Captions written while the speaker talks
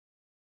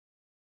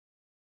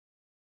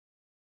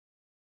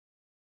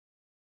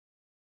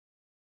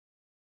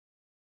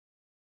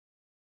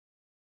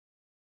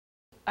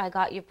I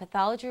got your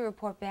pathology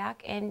report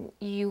back and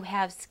you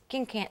have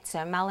skin cancer,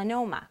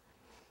 melanoma.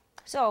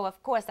 So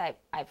of course I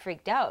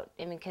freaked out.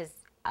 I mean, because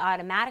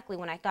automatically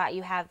when I thought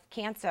you have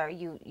cancer,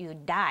 you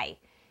die.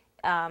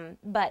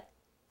 But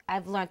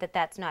I've learned that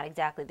that's not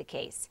exactly the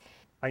case.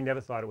 I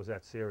never thought it was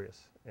that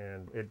serious,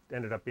 and it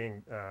ended up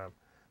being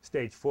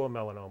stage 4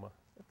 melanoma.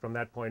 From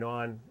that point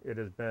on, it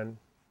has been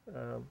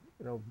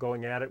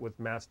going at it with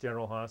Mass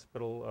General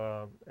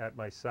Hospital at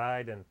my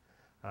side, and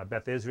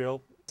Beth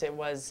Israel. It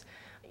was,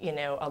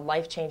 a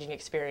life-changing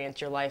experience.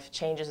 Your life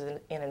changes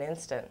in an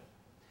instant.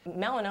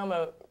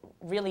 Melanoma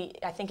really,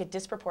 I think it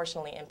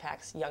disproportionately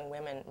impacts young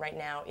women. Right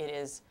now, it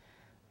is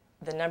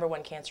the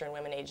 #1 cancer in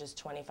women ages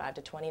 25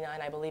 to 29.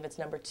 I believe it's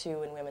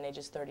 #2 in women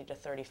ages 30 to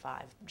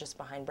 35, just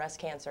behind breast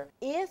cancer.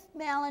 If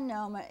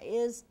melanoma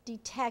is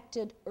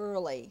detected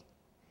early,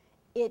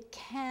 it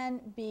can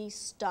be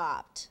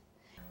stopped.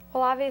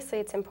 Well, obviously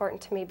it's important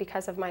to me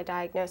because of my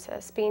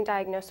diagnosis. Being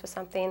diagnosed with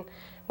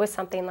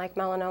something like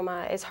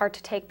melanoma is hard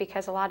to take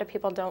because a lot of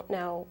people don't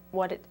know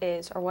what it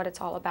is or what it's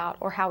all about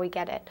or how we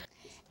get it.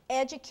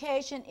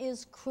 Education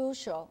is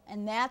crucial,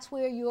 and that's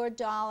where your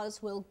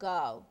dollars will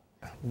go.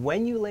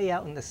 When you lay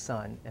out in the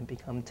sun and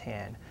become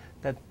tan,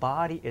 the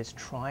body is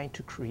trying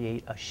to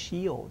create a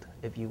shield,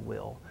 if you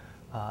will,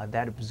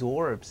 that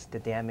absorbs the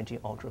damaging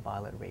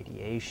ultraviolet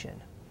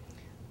radiation.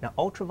 Now,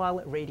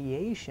 ultraviolet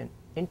radiation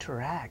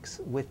interacts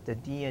with the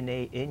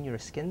DNA in your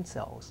skin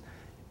cells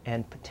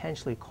and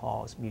potentially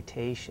cause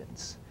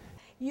mutations.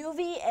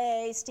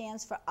 UVA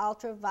stands for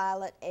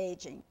ultraviolet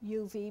aging.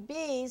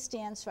 UVB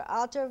stands for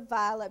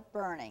ultraviolet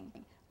burning.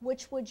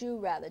 Which would you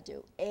rather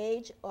do,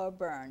 age or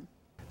burn?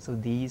 So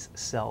these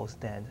cells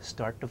then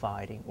start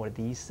dividing, or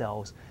these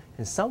cells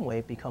in some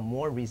way become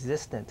more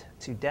resistant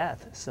to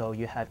death. So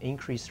you have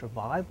increased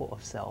survival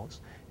of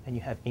cells and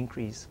you have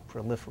increased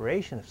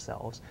proliferation of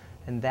cells,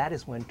 and that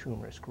is when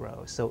tumors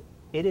grow. So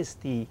it is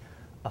the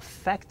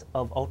effect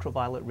of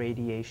ultraviolet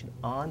radiation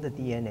on the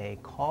DNA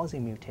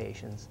causing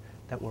mutations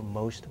that we're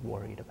most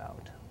worried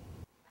about.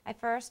 I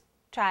first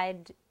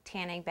tried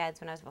tanning beds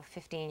when I was about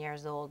 15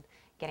 years old,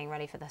 getting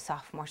ready for the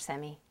sophomore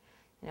semi.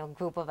 A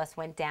group of us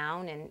went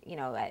down, and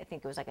I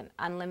think it was like an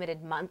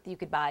unlimited month you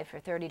could buy for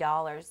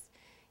 $30.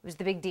 It was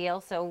the big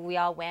deal, so we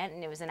all went,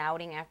 and it was an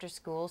outing after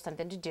school,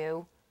 something to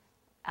do.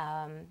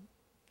 And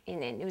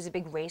it was a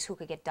big race who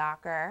could get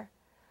darker.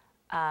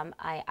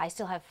 I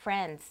still have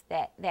friends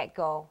that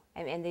go,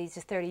 and these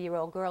are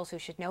 30-year-old girls who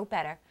should know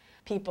better.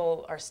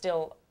 People are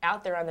still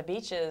out there on the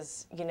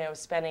beaches,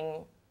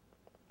 spending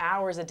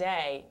hours a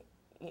day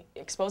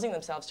exposing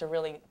themselves to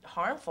really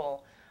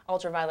harmful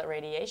ultraviolet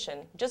radiation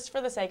just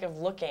for the sake of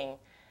looking,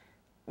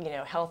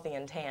 healthy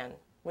and tan,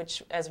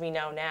 which, as we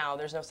know now,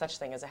 there's no such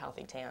thing as a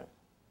healthy tan.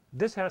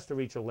 This has to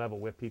reach a level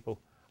where people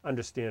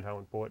understand how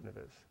important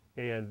it is,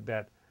 and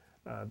that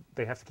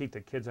they have to keep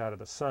their kids out of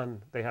the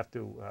sun. They have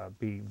to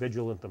be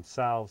vigilant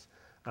themselves.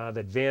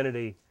 That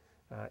vanity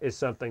is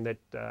something that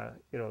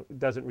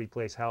doesn't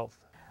replace health.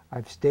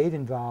 I've stayed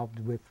involved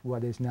with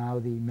what is now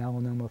the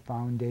Melanoma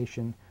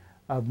Foundation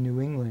of New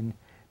England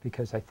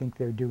because I think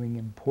they're doing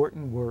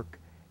important work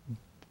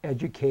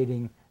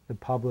educating the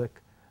public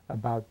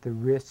about the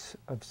risks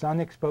of sun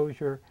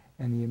exposure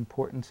and the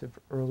importance of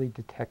early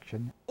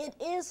detection. It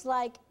is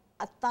like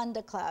a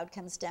thundercloud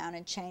comes down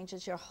and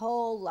changes your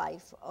whole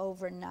life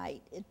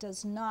overnight. It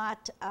does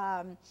not,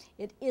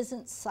 it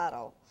isn't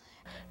subtle.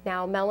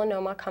 Now,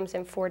 melanoma comes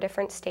in 4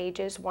 different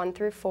stages, 1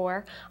 through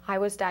 4. I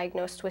was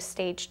diagnosed with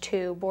stage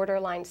 2,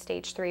 borderline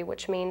stage 3,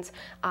 which means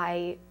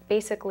I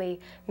basically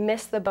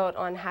missed the boat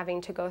on having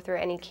to go through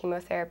any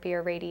chemotherapy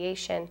or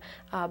radiation,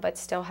 but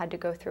still had to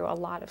go through a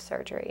lot of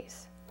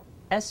surgeries.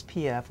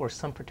 SPF, or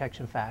sun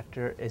protection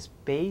factor, is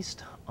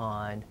based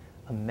on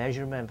a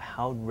measurement of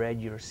how red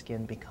your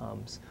skin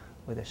becomes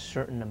with a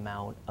certain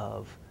amount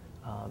of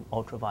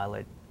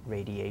ultraviolet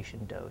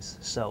radiation dose.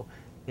 So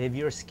if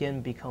your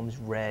skin becomes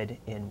red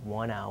in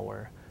 1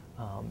 hour,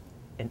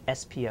 an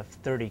SPF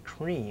 30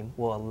 cream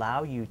will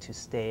allow you to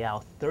stay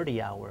out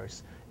 30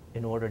 hours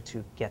in order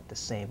to get the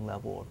same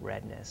level of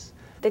redness.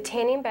 The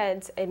tanning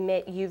beds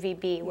emit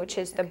UVB, which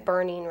is the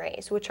burning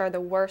rays, which are the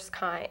worst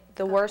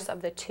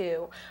of the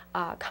 2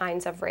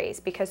 kinds of rays,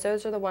 because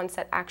those are the ones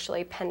that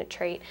actually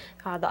penetrate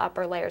the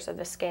upper layers of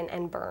the skin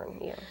and burn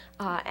you.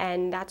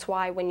 And that's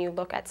why when you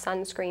look at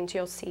sunscreens,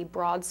 you'll see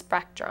broad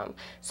spectrum.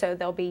 So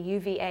there'll be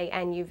UVA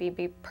and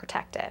UVB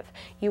protective.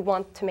 You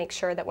want to make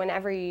sure that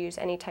whenever you use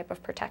any type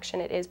of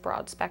protection, it is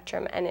broad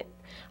spectrum and it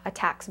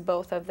attacks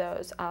both of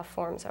those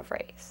forms of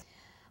rays.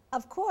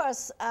 Of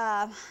course,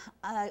 an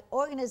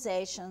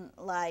organization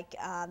like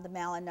the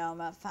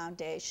Melanoma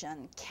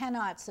Foundation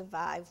cannot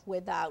survive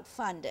without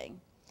funding.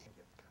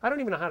 I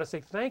don't even know how to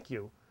say thank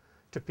you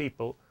to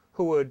people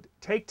who would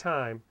take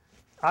time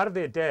out of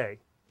their day,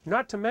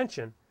 not to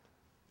mention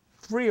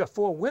 3 or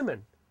 4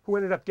 women who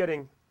ended up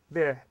getting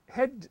their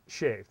head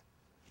shaved,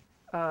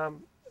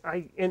 and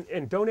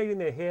donating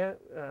their hair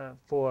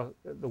for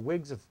the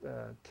wigs of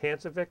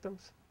cancer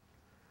victims.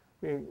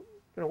 I mean,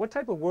 what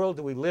type of world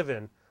do we live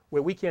in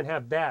where we can't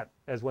have that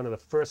as one of the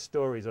first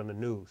stories on the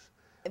news?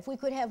 If we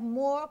could have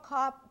more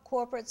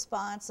corporate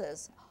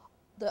sponsors,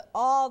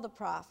 all the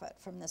profit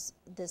from this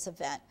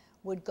event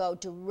would go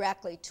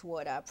directly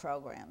toward our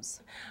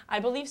programs. I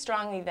believe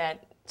strongly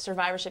that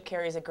survivorship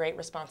carries a great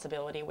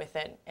responsibility with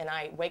it, and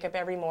I wake up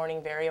every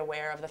morning very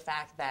aware of the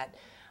fact that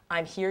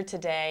I'm here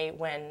today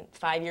when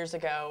 5 years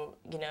ago,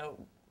 you know,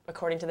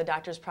 according to the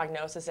doctor's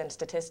prognosis and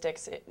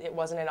statistics, it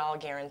wasn't at all a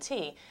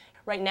guarantee.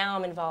 Right now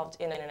I'm involved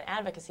in an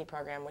advocacy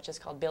program which is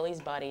called Billy's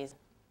Buddies,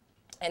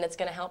 and it's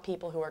going to help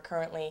people who are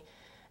currently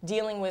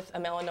dealing with a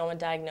melanoma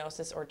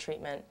diagnosis or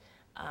treatment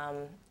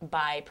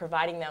by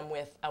providing them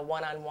with a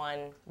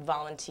one-on-one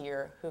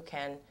volunteer who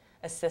can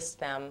assist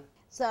them.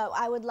 So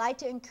I would like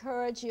to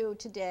encourage you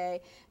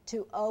today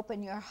to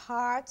open your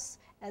hearts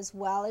as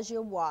well as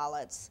your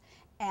wallets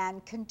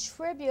and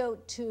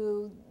contribute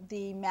to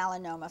the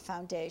Melanoma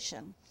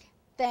Foundation.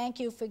 Thank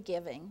you for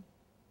giving.